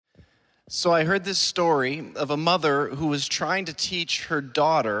So I heard this story of a mother who was trying to teach her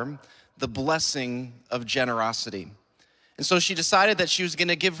daughter the blessing of generosity. And so she decided that she was going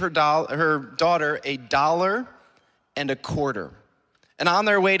to give her daughter $1 and a quarter. And on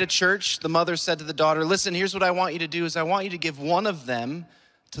their way to church, the mother said to the daughter, "Listen, here's what I want you to do is I want you to give one of them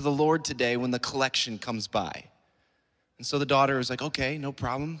to the Lord today when the collection comes by." And so the daughter was like, "Okay, no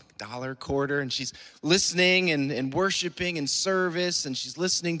problem, dollar, quarter." And she's listening and worshiping in service, and she's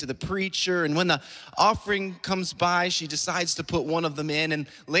listening to the preacher. And when the offering comes by, she decides to put one of them in. And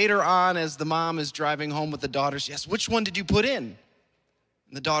later on, as the mom is driving home with the daughter, she asks, "Which one did you put in?"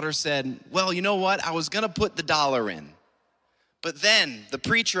 And the daughter said, "Well, you know what? I was gonna put the dollar in. But then the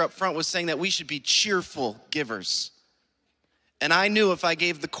preacher up front was saying that we should be cheerful givers. And I knew if I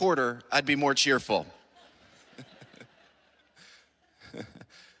gave the quarter, I'd be more cheerful."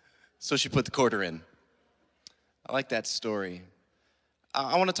 So she put the quarter in. I like that story.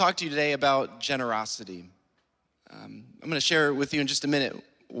 I want to talk to you today about generosity. I'm going to share with you in just a minute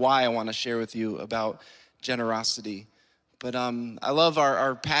why I want to share with you about generosity. But I love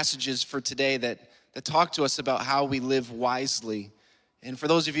our passages for today that talk to us about how we live wisely. And for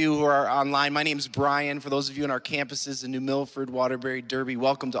those of you who are online, my name's Brian. For those of you in our campuses in New Milford, Waterbury, Derby,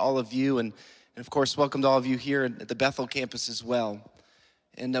 welcome to all of you. And of course, welcome to all of you here at the Bethel campus as well.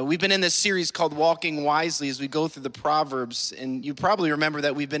 And we've been in this series called Walking Wisely as we go through the Proverbs. And you probably remember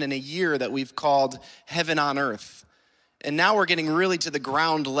that we've been in a year that we've called Heaven on Earth. And now we're getting really to the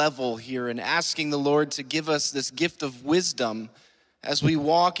ground level here and asking the Lord to give us this gift of wisdom. As we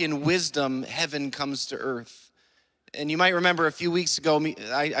walk in wisdom, heaven comes to earth. And you might remember a few weeks ago,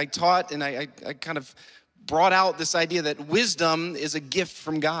 I taught and I kind of brought out this idea that wisdom is a gift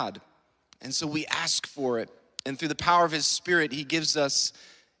from God. And so we ask for it. And through the power of his Spirit, he gives us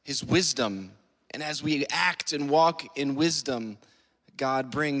his wisdom. And as we act and walk in wisdom, God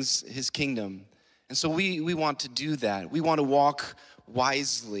brings his kingdom. And so we want to do that. We want to walk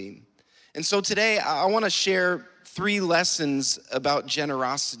wisely. And so today, I want to share 3 lessons about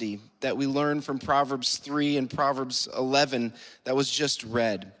generosity that we learn from Proverbs 3 and Proverbs 11 that was just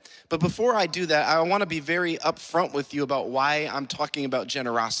read. But before I do that, I want to be very upfront with you about why I'm talking about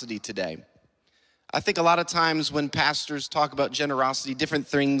generosity today. I think a lot of times when pastors talk about generosity, different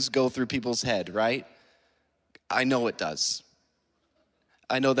things go through people's head, right? I know it does.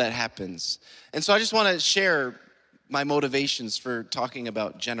 I know that happens. And so I just want to share my motivations for talking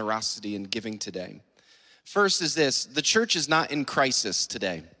about generosity and giving today. First is this: the church is not in crisis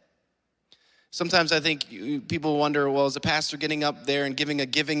today. Sometimes I think people wonder, well, is a pastor getting up there and giving a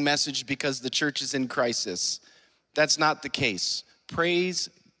giving message because the church is in crisis? That's not the case. Praise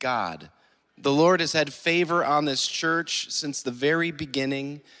God. The Lord has had favor on this church since the very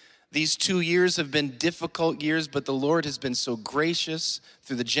beginning. These 2 years have been difficult years, but the Lord has been so gracious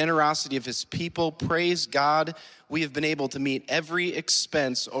through the generosity of his people. Praise God. We have been able to meet every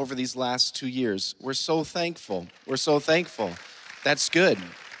expense over these last 2 years. We're so thankful. We're so thankful. That's good.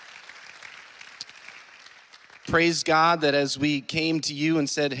 Praise God that as we came to you and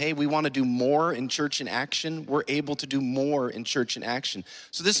said, hey, we want to do more in Church in Action, we're able to do more in Church in Action.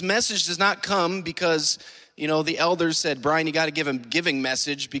 So this message does not come because, the elders said, Brian, you got to give a giving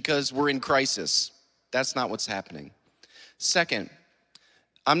message because we're in crisis. That's not what's happening. Second,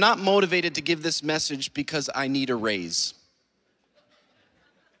 I'm not motivated to give this message because I need a raise.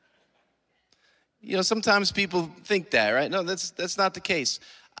 Sometimes people think that, right? No, that's not the case.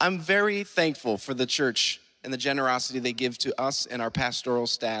 I'm very thankful for the church and the generosity they give to us and our pastoral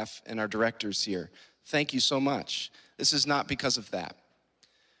staff and our directors here. Thank you so much. This is not because of that.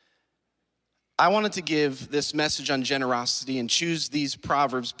 I wanted to give this message on generosity and choose these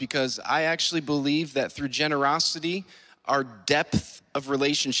proverbs because I actually believe that through generosity, our depth of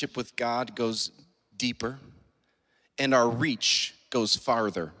relationship with God goes deeper and our reach goes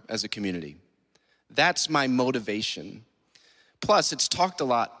farther as a community. That's my motivation. Plus, it's talked a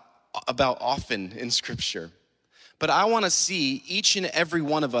lot about often in Scripture. But I want to see each and every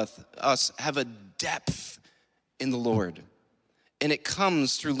one of us have a depth in the Lord. And it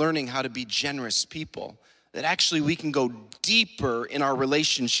comes through learning how to be generous people. That actually we can go deeper in our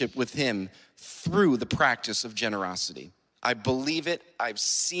relationship with him through the practice of generosity. I believe it, I've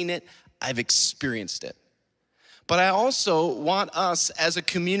seen it, I've experienced it. But I also want us as a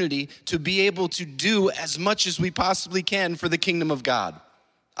community to be able to do as much as we possibly can for the kingdom of God.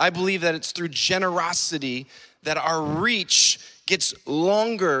 I believe that it's through generosity that our reach gets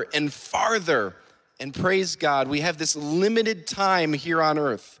longer and farther. And praise God, we have this limited time here on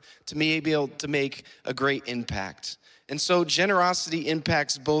earth to be able to make a great impact. And so generosity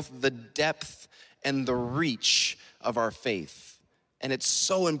impacts both the depth and the reach of our faith. and it's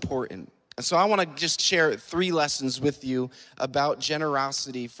so important. And so I want to just share 3 lessons with you about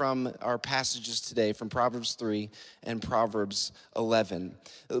generosity from our passages today, from Proverbs 3 and Proverbs 11.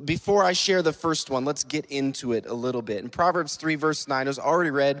 Before I share the first one, let's get into it a little bit. In Proverbs 3, verse 9, it was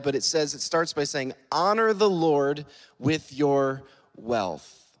already read, but it starts by saying, honor the Lord with your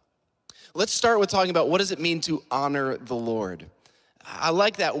wealth. Let's start with talking about what does it mean to honor the Lord. I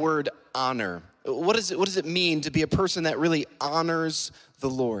like that word, honor. What does it mean to be a person that really honors the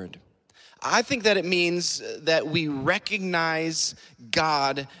Lord? I think that it means that we recognize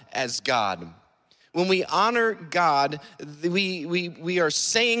God as God. When we honor God, we are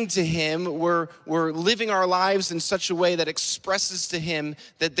saying to him, we're living our lives in such a way that expresses to him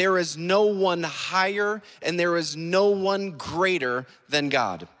that there is no one higher and there is no one greater than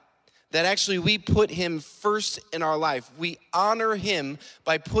God. That actually we put him first in our life. We honor him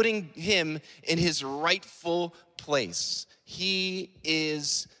by putting him in his rightful place. He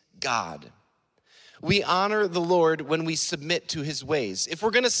is God. We honor the Lord when we submit to his ways. If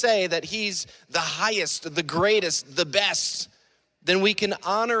we're going to say that he's the highest, the greatest, the best, then we can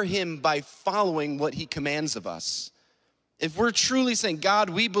honor him by following what he commands of us. If we're truly saying, God,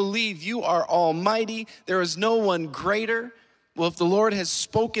 we believe you are almighty, there is no one greater. Well, if the Lord has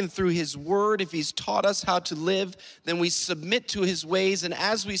spoken through his word, if he's taught us how to live, then we submit to his ways. And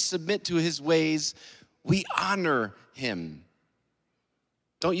as we submit to his ways, we honor him.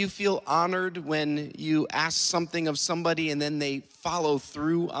 Don't you feel honored when you ask something of somebody and then they follow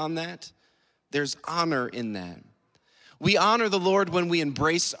through on that? There's honor in that. We honor the Lord when we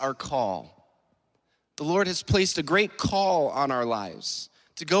embrace our call. The Lord has placed a great call on our lives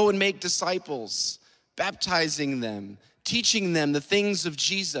to go and make disciples, baptizing them, teaching them the things of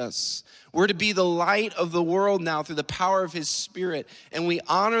Jesus. We're to be the light of the world now through the power of his Spirit. And we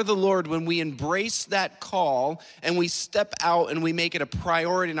honor the Lord when we embrace that call and we step out and we make it a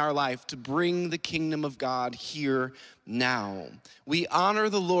priority in our life to bring the kingdom of God here now. We honor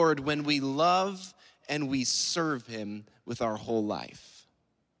the Lord when we love and we serve him with our whole life.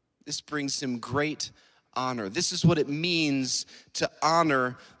 This brings him great honor. This is what it means to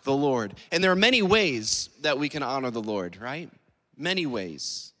honor the Lord. And there are many ways that we can honor the Lord, right? Many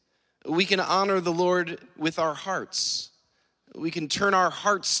ways. We can honor the Lord with our hearts. We can turn our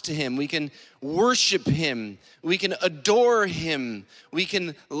hearts to him. We can worship him. We can adore him. We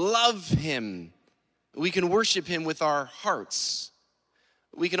can love him. We can worship him with our hearts.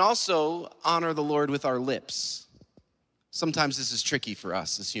 We can also honor the Lord with our lips. Sometimes this is tricky for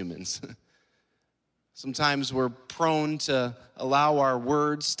us as humans. Sometimes we're prone to allow our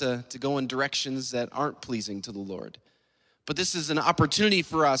words to go in directions that aren't pleasing to the Lord. But this is an opportunity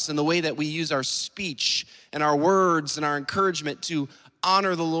for us in the way that we use our speech and our words and our encouragement to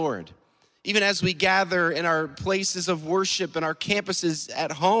honor the Lord. Even as we gather in our places of worship and our campuses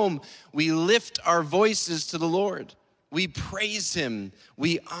at home, we lift our voices to the Lord. We praise him.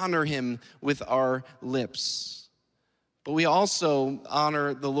 We honor him with our lips. But we also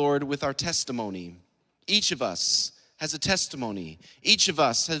honor the Lord with our testimony. Each of us has a testimony. Each of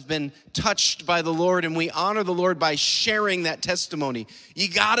us has been touched by the Lord, and we honor the Lord by sharing that testimony. You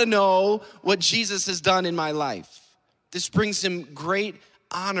gotta know what Jesus has done in my life. This brings him great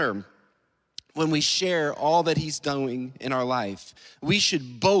honor when we share all that he's doing in our life. We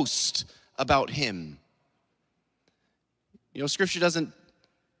should boast about him. You know, Scripture doesn't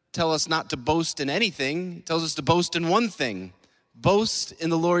tell us not to boast in anything. It tells us to boast in one thing. Boast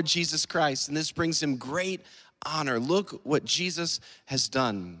in the Lord Jesus Christ, and this brings him great honor. Look what Jesus has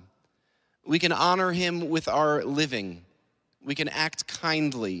done. We can honor him with our living. We can act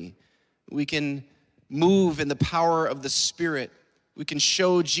kindly. We can move in the power of the Spirit. We can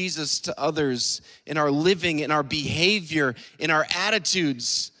show Jesus to others in our living, in our behavior, in our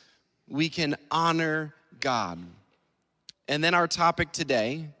attitudes. We can honor God. And then our topic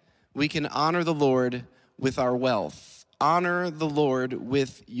today, we can honor the Lord with our wealth. Honor the Lord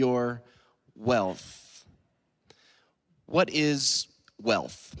with your wealth. What is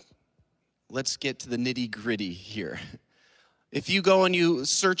wealth? Let's get to the nitty-gritty here. If you go and you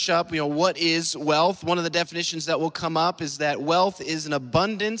search up, what is wealth? One of the definitions that will come up is that wealth is an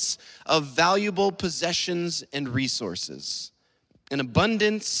abundance of valuable possessions and resources. An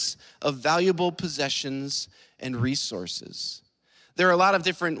abundance of valuable possessions and resources. There are a lot of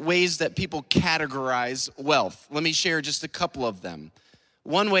different ways that people categorize wealth. Let me share just a couple of them.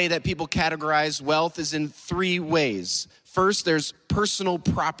 One way that people categorize wealth is in 3 ways. First, there's personal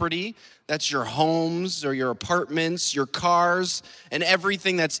property. That's your homes or your apartments, your cars, and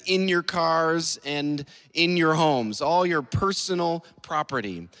everything that's in your cars and in your homes, all your personal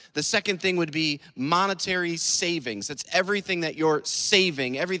property. The second thing would be monetary savings. That's everything that you're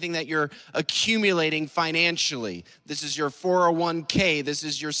saving, everything that you're accumulating financially. This is your 401k, this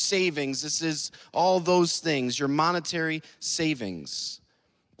is your savings, this is all those things, your monetary savings.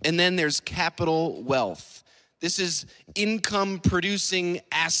 And then there's capital wealth. This is income producing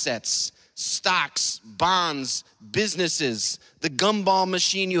assets, stocks, bonds, businesses, the gumball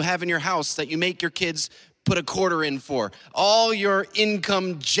machine you have in your house that you make your kids put a quarter in for, all your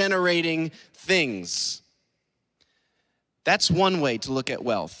income generating things. That's one way to look at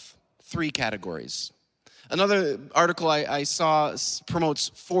wealth, 3 categories. Another article I saw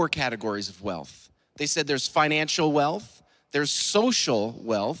promotes 4 categories of wealth. They said there's financial wealth, there's social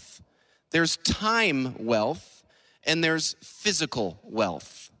wealth, there's time wealth, and there's physical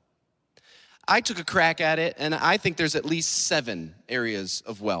wealth. I took a crack at it, and I think there's at least 7 areas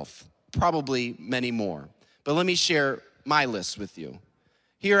of wealth, probably many more. But let me share my list with you.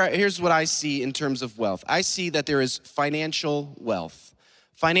 Here's what I see in terms of wealth. I see that there is financial wealth.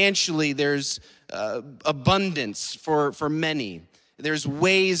 Financially, there's abundance for many. There's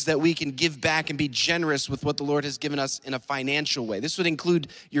ways that we can give back and be generous with what the Lord has given us in a financial way. This would include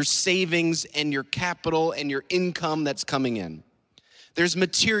your savings and your capital and your income that's coming in. There's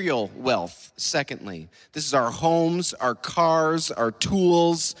material wealth, secondly. This is our homes, our cars, our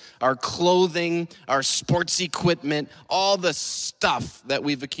tools, our clothing, our sports equipment, all the stuff that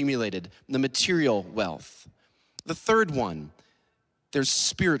we've accumulated, the material wealth. The third one, there's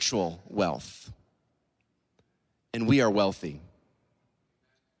spiritual wealth. And we are wealthy.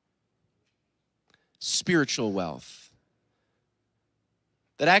 Spiritual wealth.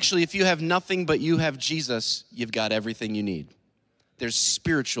 That actually, if you have nothing but you have Jesus, you've got everything you need. There's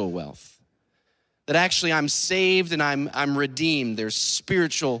spiritual wealth. That actually I'm saved and I'm redeemed. There's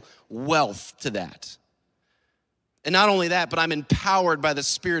spiritual wealth to that. And not only that, but I'm empowered by the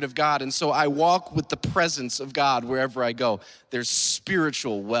Spirit of God, and so I walk with the presence of God wherever I go. There's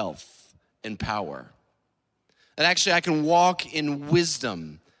spiritual wealth and power. That actually I can walk in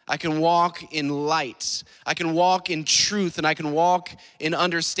wisdom. I can walk in light. I can walk in truth, and I can walk in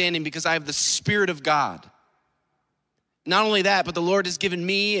understanding because I have the Spirit of God. Not only that, but the Lord has given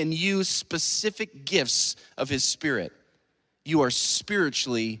me and you specific gifts of His Spirit. You are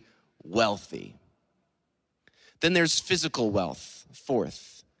spiritually wealthy. Then there's physical wealth,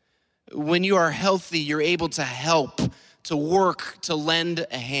 fourth. When you are healthy, you're able to help, to work, to lend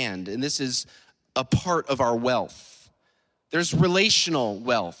a hand, and this is a part of our wealth. There's relational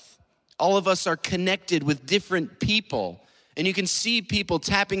wealth. All of us are connected with different people. And you can see people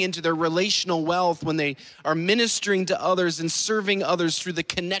tapping into their relational wealth when they are ministering to others and serving others through the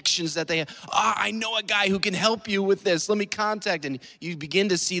connections that they have. I know a guy who can help you with this. Let me contact. And you begin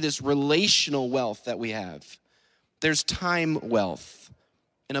to see this relational wealth that we have. There's time wealth,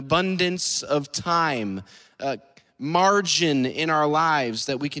 an abundance of time, margin in our lives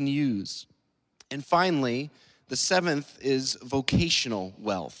that we can use. And finally, the 7th is vocational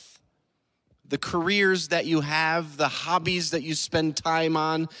wealth. The careers that you have, the hobbies that you spend time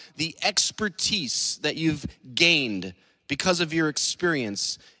on, the expertise that you've gained because of your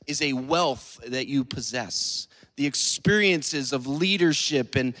experience is a wealth that you possess. The experiences of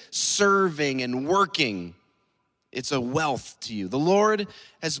leadership and serving and working, it's a wealth to you. The Lord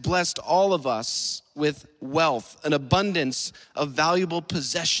has blessed all of us with wealth, an abundance of valuable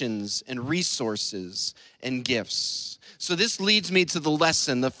possessions and resources and gifts. So this leads me to the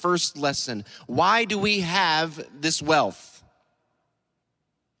lesson, the first lesson. Why do we have this wealth?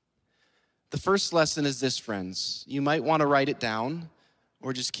 The first lesson is this, friends. You might want to write it down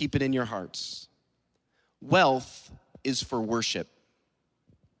or just keep it in your hearts. Wealth is for worship.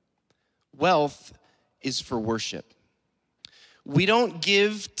 Wealth is for worship. We don't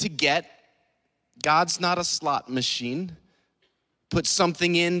give to get. God's not a slot machine. Put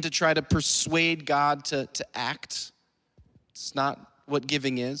something in to try to persuade God to act. It's not what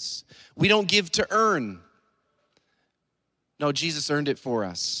giving is. We don't give to earn. No, Jesus earned it for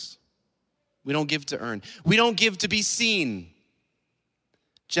us. We don't give to earn. We don't give to be seen.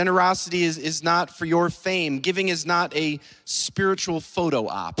 Generosity is not for your fame. Giving is not a spiritual photo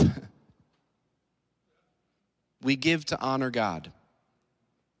op. We give to honor God.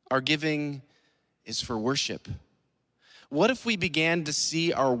 Our giving is for worship. What if we began to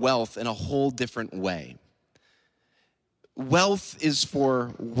see our wealth in a whole different way? wealth is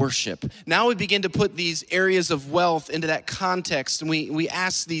for worship. Now we begin to put these areas of wealth into that context, and we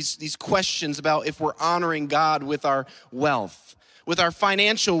ask these questions about if we're honoring God with our wealth. With our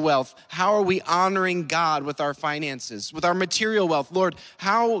financial wealth, how are we honoring God with our finances? With our material wealth, Lord,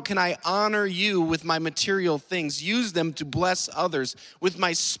 how can I honor you with my material things? Use them to bless others. With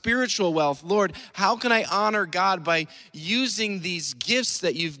my spiritual wealth, Lord, how can I honor God by using these gifts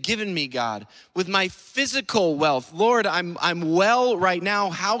that you've given me, God? With my physical wealth, Lord, I'm well right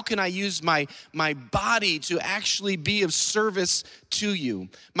now. How can I use my body to actually be of service to you?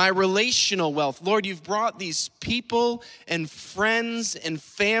 My relational wealth, Lord, you've brought these people and friends and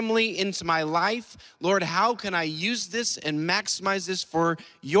family into my life. Lord, how can I use this and maximize this for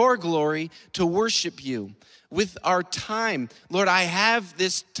your glory to worship you? With our time, Lord, I have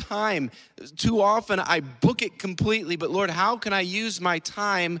this time. Too often I book it completely, but Lord, how can I use my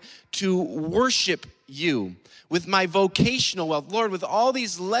time to worship you? With my vocational wealth, Lord, with all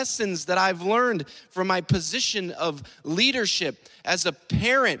these lessons that I've learned from my position of leadership as a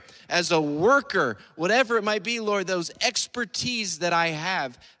parent, as a worker, whatever it might be, Lord, those expertise that I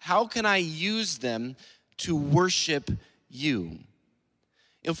have, how can I use them to worship you? You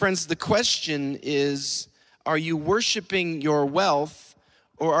know, friends, the question is, are you worshiping your wealth,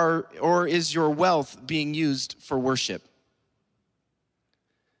 or is your wealth being used for worship?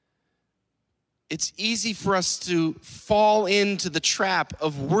 It's easy for us to fall into the trap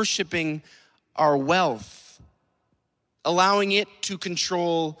of worshiping our wealth, allowing it to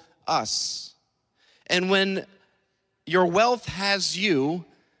control us. And when your wealth has you,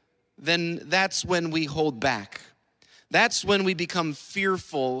 then that's when we hold back. That's when we become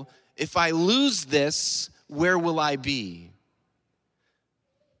fearful. If I lose this, where will I be?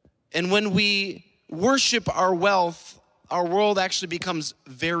 And when we worship our wealth, our world actually becomes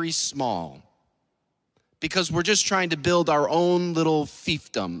very small, because we're just trying to build our own little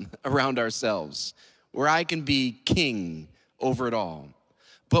fiefdom around ourselves, where I can be king over it all.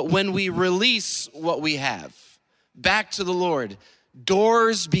 But when we release what we have back to the Lord,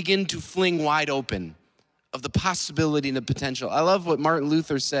 doors begin to fling wide open of the possibility and the potential. I love what Martin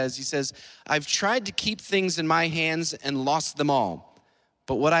Luther says. He says, I've tried to keep things in my hands and lost them all,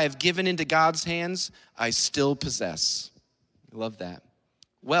 but what I have given into God's hands, I still possess. I love that.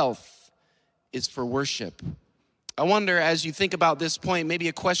 Wealth is for worship. I wonder, as you think about this point, maybe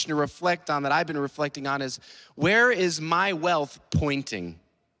a question to reflect on that I've been reflecting on is, where is my wealth pointing?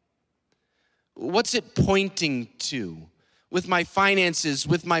 What's it pointing to? With my finances,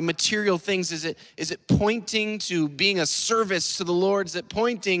 with my material things, is it pointing to being a service to the Lord? Is it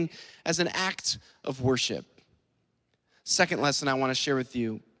pointing as an act of worship? Second lesson I want to share with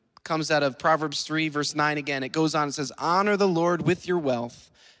you comes out of Proverbs 3, verse 9 again. It goes on, it says, honor the Lord with your wealth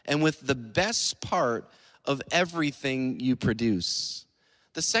and with the best part of everything you produce.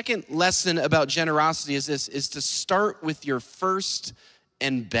 The second lesson about generosity is this, is to start with your first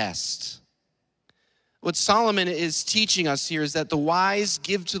and best. What Solomon is teaching us here is that the wise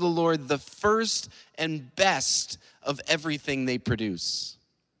give to the Lord the first and best of everything they produce.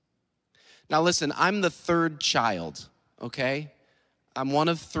 Now listen, I'm the third child, okay? I'm one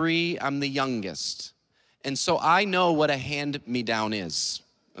of three, I'm the youngest. And so I know what a hand-me-down is,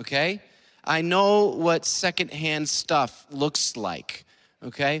 okay? I know what secondhand stuff looks like,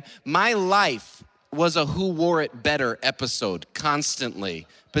 okay? My life was a who wore it better episode constantly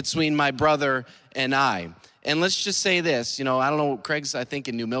between my brother and I. And let's just say this, you know, I don't know, Craig's, I think,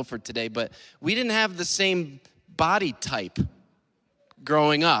 in New Milford today, but we didn't have the same body type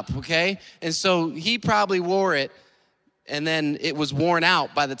growing up, okay? And so he probably wore it, and then it was worn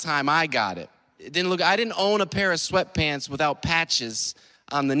out by the time I got it. I didn't own a pair of sweatpants without patches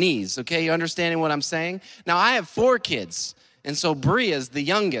on the knees, okay? You understanding what I'm saying? Now, I have 4 kids, and so Bria's the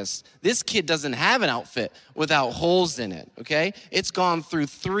youngest. This kid doesn't have an outfit without holes in it, okay? It's gone through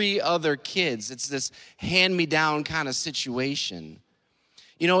 3 other kids. It's this hand-me-down kind of situation.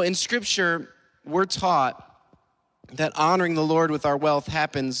 You know, in Scripture, we're taught that honoring the Lord with our wealth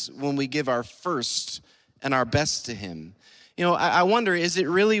happens when we give our first and our best to Him. You know, I wonder, is it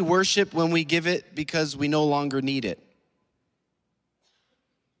really worship when we give it because we no longer need it?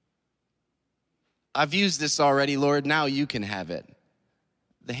 I've used this already, Lord, now you can have it.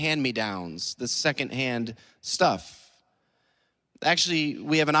 The hand-me-downs, the secondhand stuff. Actually,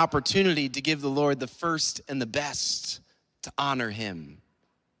 we have an opportunity to give the Lord the first and the best, to honor Him,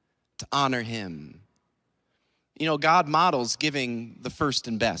 to honor Him. You know, God models giving the first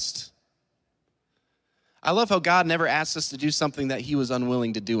and best. I love how God never asked us to do something that He was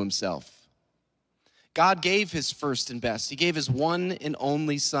unwilling to do Himself. God gave His first and best. He gave His one and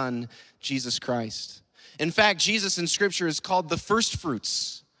only Son, Jesus Christ. In fact, Jesus in Scripture is called the first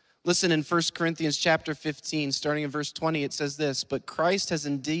fruits. Listen, in 1 Corinthians chapter 15, starting in verse 20, it says this, "But Christ has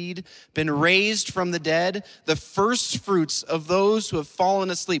indeed been raised from the dead, the first fruits of those who have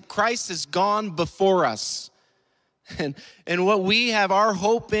fallen asleep." Christ has gone before us. And what we have our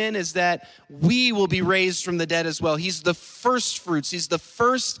hope in is that we will be raised from the dead as well. He's the first fruits. He's the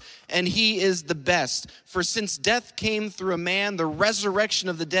first, and he is the best. For since death came through a man, the resurrection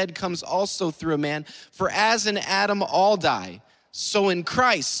of the dead comes also through a man. For as in Adam all die, so in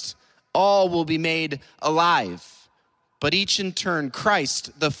Christ all will be made alive. But each in turn,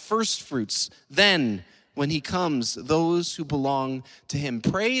 Christ, the first fruits, then when he comes, those who belong to him.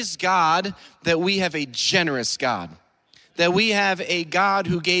 Praise God that we have a generous God, that we have a God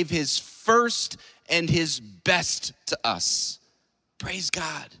who gave his first and his best to us. Praise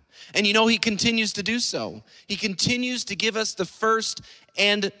God. And you know, he continues to do so. He continues to give us the first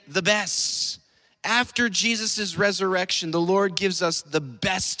and the best. After Jesus' resurrection, the Lord gives us the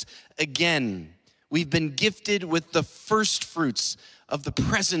best again. We've been gifted with the first fruits of the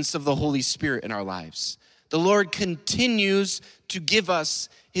presence of the Holy Spirit in our lives. The Lord continues to give us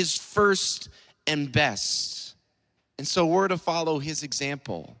his first and best. And so we're to follow his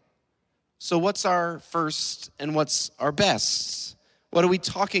example. So what's our first and what's our best? What are we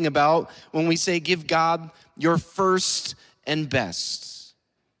talking about when we say give God your first and best?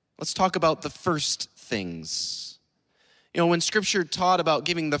 Let's talk about the first things. You know, when Scripture taught about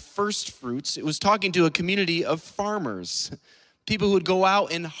giving the first fruits, it was talking to a community of farmers, people who would go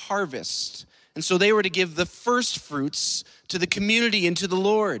out and harvest. And so they were to give the first fruits to the community and to the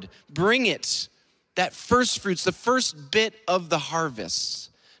Lord. Bring it, that first fruits, the first bit of the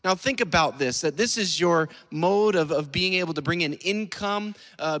harvest. Now think about this, that this is your mode of being able to bring in income,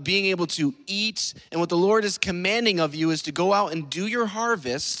 being able to eat. And what the Lord is commanding of you is to go out and do your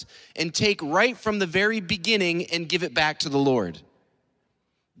harvest and take right from the very beginning and give it back to the Lord.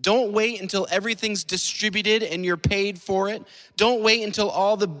 Don't wait until everything's distributed and you're paid for it. Don't wait until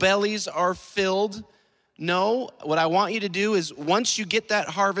all the bellies are filled. No, what I want you to do is once you get that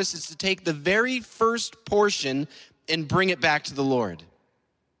harvest, is to take the very first portion and bring it back to the Lord.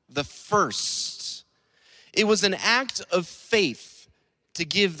 The first. It was an act of faith to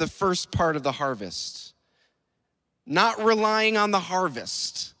give the first part of the harvest. Not relying on the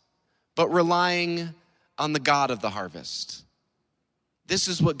harvest, but relying on the God of the harvest. This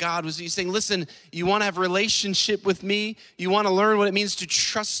is what God was saying. Listen, you want to have a relationship with me? You want to learn what it means to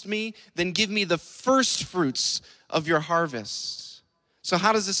trust me? Then give me the first fruits of your harvest. So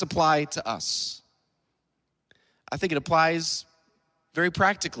how does this apply to us? I think it applies very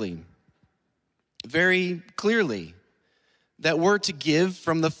practically, very clearly, that we're to give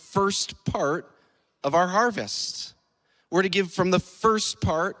from the first part of our harvest. We're to give from the first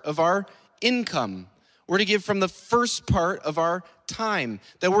part of our income. We're to give from the first part of our time,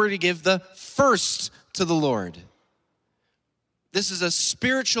 that we're to give the first to the Lord. This is a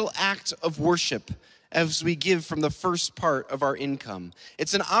spiritual act of worship as we give from the first part of our income.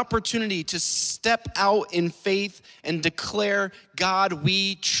 It's an opportunity to step out in faith and declare, God,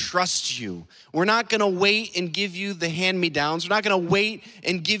 we trust you. We're not gonna wait and give you the hand-me-downs. We're not gonna wait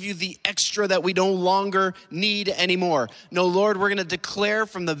and give you the extra that we no longer need anymore. No, Lord, we're gonna declare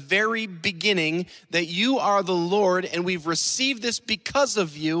from the very beginning that you are the Lord and we've received this because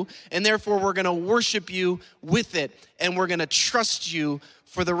of you, and therefore we're gonna worship you with it, and we're gonna trust you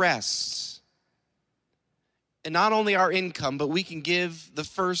for the rest. And not only our income, but we can give the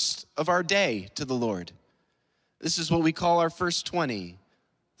first of our day to the Lord. This is what we call our first 20,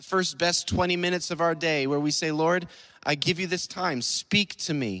 the first best 20 minutes of our day, where we say, Lord, I give you this time, speak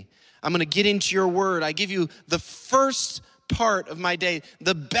to me. I'm gonna get into your word. I give you the first part of my day,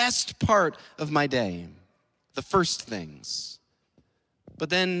 the best part of my day, the first things,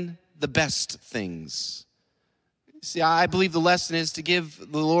 but then the best things. See, I believe the lesson is to give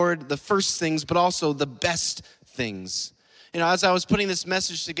the Lord the first things, but also the best things. You know, as I was putting this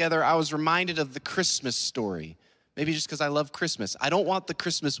message together, I was reminded of the Christmas story. Maybe just because I love Christmas. I don't want the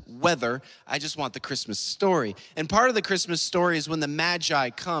Christmas weather, I just want the Christmas story. And part of the Christmas story is when the Magi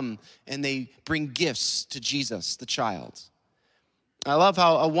come and they bring gifts to Jesus, the child. I love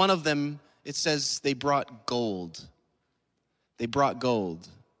how one of them, it says they brought gold. They brought gold.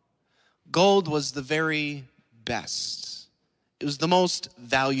 Gold was the very best. It was the most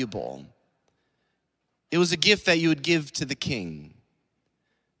valuable. It was a gift that you would give to the king.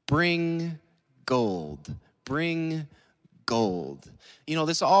 Bring gold. Bring gold. You know,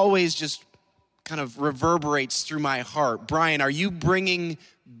 this always just kind of reverberates through my heart. Brian, are you bringing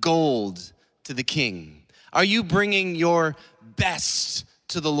gold to the king? Are you bringing your best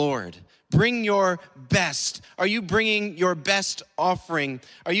to the Lord? bring your best? Are you bringing your best offering?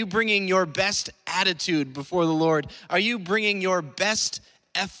 Are you bringing your best attitude before the Lord? Are you bringing your best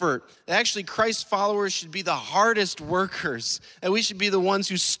effort? Actually, Christ followers should be the hardest workers, and we should be the ones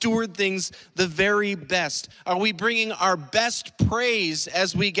who steward things the very best. Are we bringing our best praise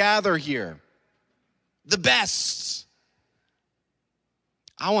as we gather here? The best.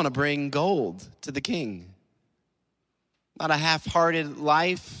 I want to bring gold to the King. Not a half-hearted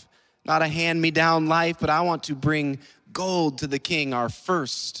life, not a hand-me-down life, but I want to bring gold to the King, our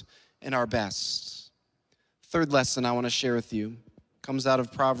first and our best. Third lesson I want to share with you comes out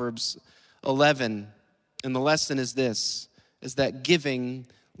of Proverbs 11, and the lesson is this, is that giving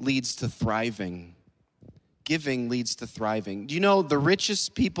leads to thriving. Giving leads to thriving. Do you know the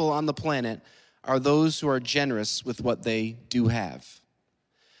richest people on the planet are those who are generous with what they do have?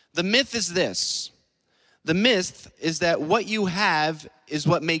 The myth is this. The myth is that what you have is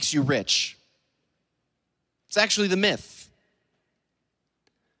what makes you rich. It's actually the myth.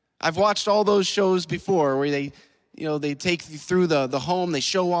 I've watched all those shows before where they take you through the home, they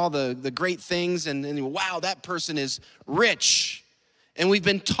show all the great things, and wow, that person is rich. And we've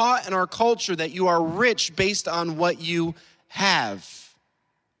been taught in our culture that you are rich based on what you have.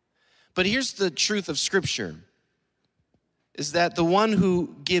 But here's the truth of Scripture, is that the one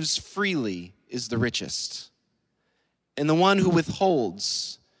who gives freely is the richest. And the one who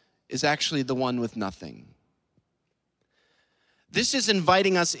withholds is actually the one with nothing. This is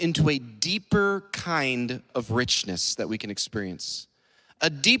inviting us into a deeper kind of richness that we can experience. A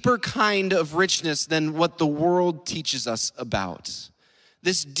deeper kind of richness than what the world teaches us about.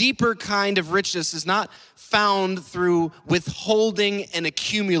 This deeper kind of richness is not found through withholding and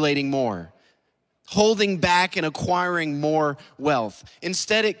accumulating more, holding back and acquiring more wealth.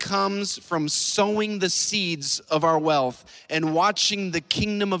 Instead, it comes from sowing the seeds of our wealth and watching the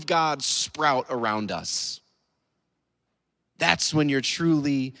kingdom of God sprout around us. That's when you're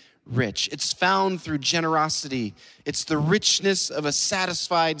truly rich. It's found through generosity. It's the richness of a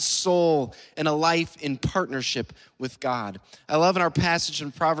satisfied soul and a life in partnership with God. I love in our passage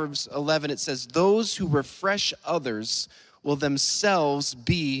in Proverbs 11, it says, "Those who refresh others will themselves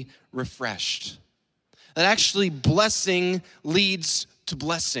be refreshed." That actually blessing leads to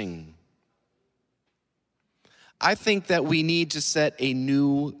blessing. I think that we need to set a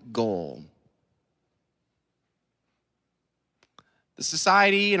new goal. The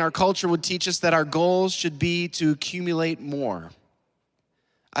society and our culture would teach us that our goals should be to accumulate more.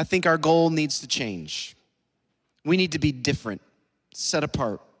 I think our goal needs to change. We need to be different, set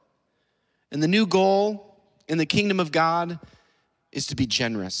apart. And the new goal in the kingdom of God is to be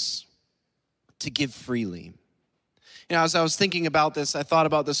generous, to give freely. You know, as I was thinking about this, I thought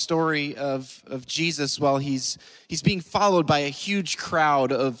about the story of Jesus while he's being followed by a huge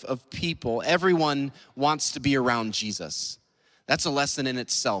crowd of people. Everyone wants to be around Jesus. That's a lesson in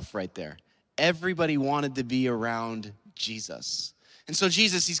itself right there. Everybody wanted to be around Jesus. And so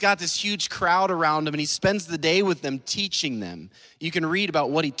Jesus, he's got this huge crowd around him, and he spends the day with them, teaching them. You can read about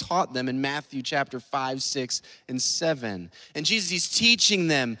what he taught them in Matthew chapter 5, 6, and 7. And Jesus, he's teaching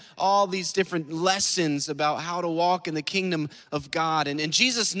them all these different lessons about how to walk in the kingdom of God. And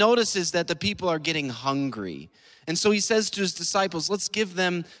Jesus notices that the people are getting hungry. And so he says to his disciples, let's give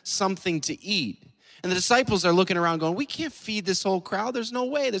them something to eat. And the disciples are looking around going, we can't feed this whole crowd. There's no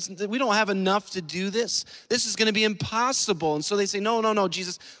way. We don't have enough to do this. This is going to be impossible. And so they say, no,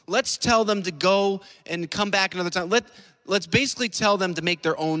 Jesus, let's tell them to go and come back another time. Let's basically tell them to make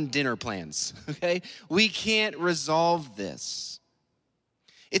their own dinner plans, okay? We can't resolve this.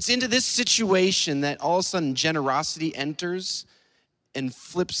 It's into this situation that all of a sudden generosity enters and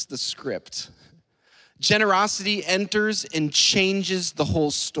flips the script. Generosity enters and changes the whole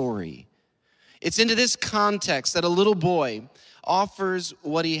story. It's into this context that a little boy offers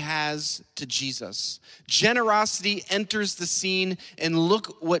what he has to Jesus. Generosity enters the scene, and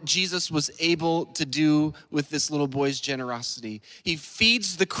look what Jesus was able to do with this little boy's generosity. He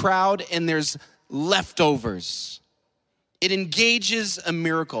feeds the crowd, and there's leftovers. It engages a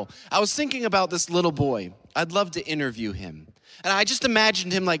miracle. I was thinking about this little boy. I'd love to interview him. And I just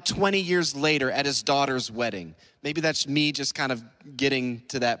imagined him like 20 years later at his daughter's wedding. Maybe that's me just kind of getting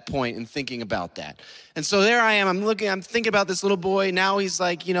to that point and thinking about that. And so there I am, I'm thinking about this little boy. Now he's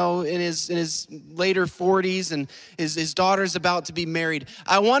like, in his later 40s, and his daughter's about to be married.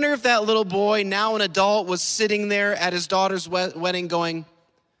 I wonder if that little boy, now an adult, was sitting there at his daughter's wedding going,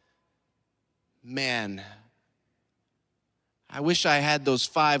 man, I wish I had those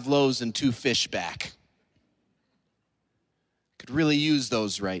 5 loaves and 2 fish back. Could really use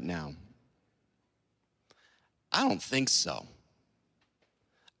those right now. I don't think so.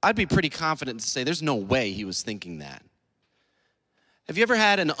 I'd be pretty confident to say there's no way he was thinking that. Have you ever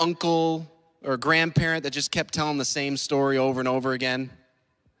had an uncle or a grandparent that just kept telling the same story over and over again?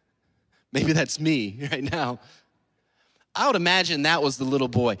 Maybe that's me right now. I would imagine that was the little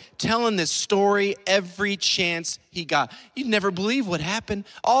boy telling this story every chance he got. You'd never believe what happened.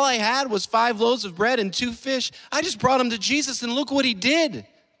 All I had was 5 loaves of bread and 2 fish. I just brought them to Jesus, and look what he did.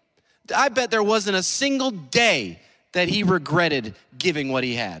 I bet there wasn't a single day that he regretted giving what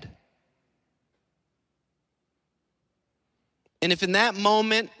he had. And if in that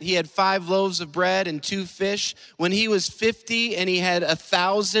moment he had 5 loaves of bread and 2 fish, when he was 50 and he had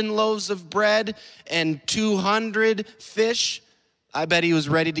 1,000 loaves of bread and 200 fish, I bet he was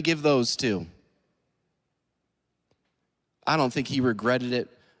ready to give those too. I don't think he regretted it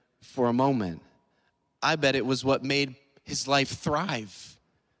for a moment. I bet it was what made his life thrive,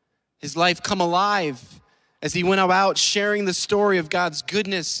 his life come alive as he went about sharing the story of God's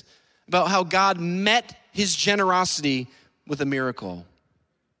goodness, about how God met his generosity with a miracle.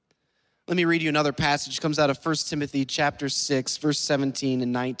 Let me read you another passage. It comes out of 1 Timothy chapter 6, verse 17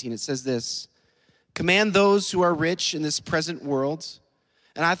 and 19. It says this: command those who are rich in this present world.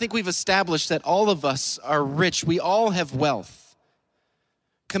 And I think we've established that all of us are rich. We all have wealth.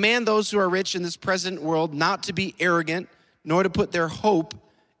 Command those who are rich in this present world not to be arrogant, nor to put their hope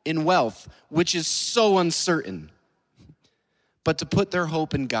in wealth, which is so uncertain, but to put their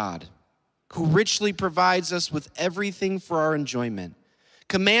hope in God, who richly provides us with everything for our enjoyment.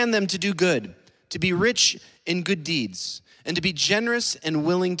 Command them to do good, to be rich in good deeds, and to be generous and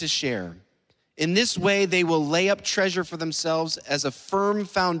willing to share. In this way, they will lay up treasure for themselves as a firm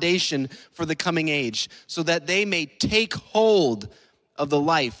foundation for the coming age, so that they may take hold of the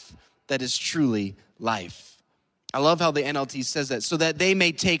life that is truly life. I love how the NLT says that, so that they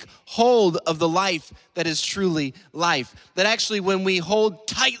may take hold of the life that is truly life. That actually when we hold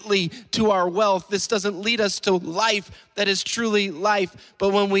tightly to our wealth, this doesn't lead us to life that is truly life. But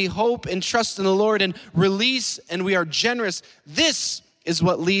when we hope and trust in the Lord and release and we are generous, this is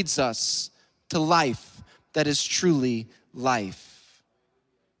what leads us to life that is truly life.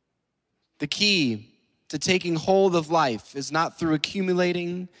 The key to taking hold of life is not through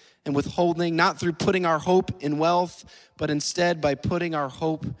accumulating and withholding, not through putting our hope in wealth, but instead by putting our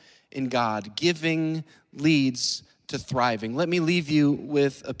hope in God. Giving leads to thriving. Let me leave you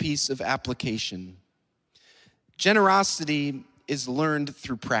with a piece of application. Generosity is learned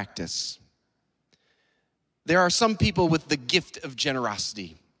through practice. There are some people with the gift of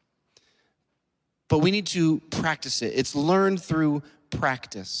generosity, but we need to practice it. It's learned through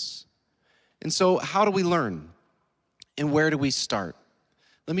practice. And so how do we learn? And where do we start?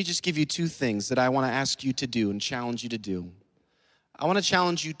 Let me just give you 2 things that I want to ask you to do and challenge you to do. I want to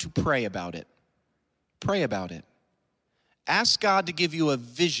challenge you to pray about it. Pray about it. Ask God to give you a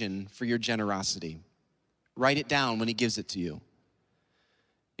vision for your generosity. Write it down when he gives it to you.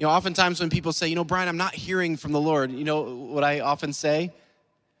 You know, oftentimes when people say, Brian, I'm not hearing from the Lord, you know what I often say?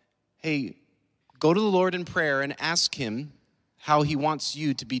 Hey, go to the Lord in prayer and ask him how he wants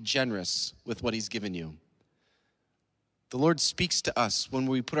you to be generous with what he's given you. The Lord speaks to us when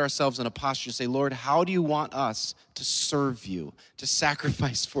we put ourselves in a posture to say, Lord, how do you want us to serve you, to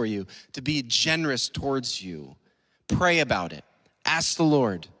sacrifice for you, to be generous towards you? Pray about it. Ask the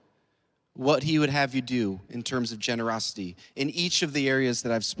Lord what he would have you do in terms of generosity in each of the areas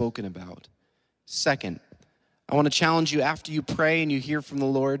that I've spoken about. Second, I want to challenge you after you pray and you hear from the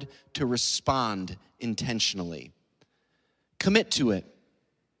Lord to respond intentionally. Commit to it.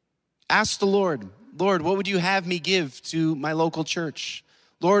 Ask the Lord, Lord, what would you have me give to my local church?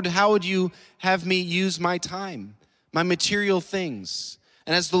 Lord, how would you have me use my time, my material things?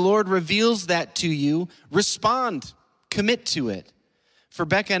 And as the Lord reveals that to you, respond, commit to it. For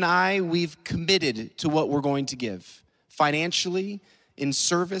Becca and I, we've committed to what we're going to give financially, in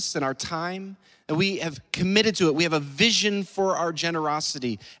service, in our time. And we have committed to it. We have a vision for our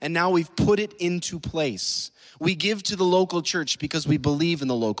generosity, and now we've put it into place. We give to the local church because we believe in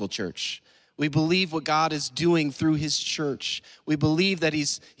the local church. We believe what God is doing through his church. We believe that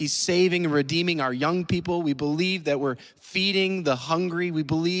he's saving and redeeming our young people. We believe that we're feeding the hungry. We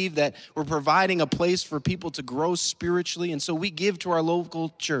believe that we're providing a place for people to grow spiritually. And so we give to our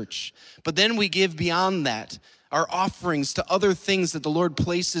local church. But then we give beyond that, our offerings to other things that the Lord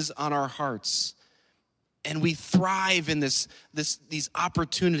places on our hearts. And we thrive in these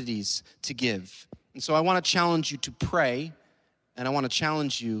opportunities to give. And so I want to challenge you to pray, and I want to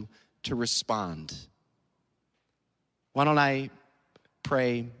challenge you to respond. Why don't I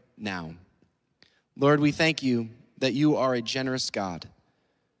pray now? Lord, we thank you that you are a generous God.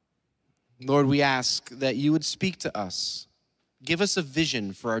 Lord, we ask that you would speak to us, Give us a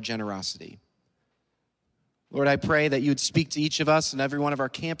vision for our generosity. Lord, I pray that you would speak to each of us and every one of our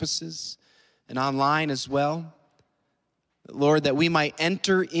campuses and online as well. Lord, that we might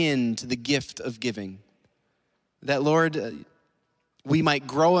enter into the gift of giving. That, Lord, we might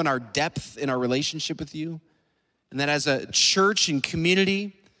grow in our depth in our relationship with you. And that as a church and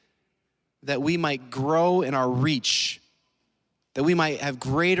community, that we might grow in our reach. That we might have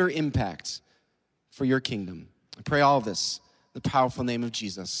greater impact for your kingdom. I pray all of this in the powerful name of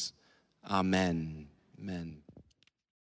Jesus. Amen. Amen.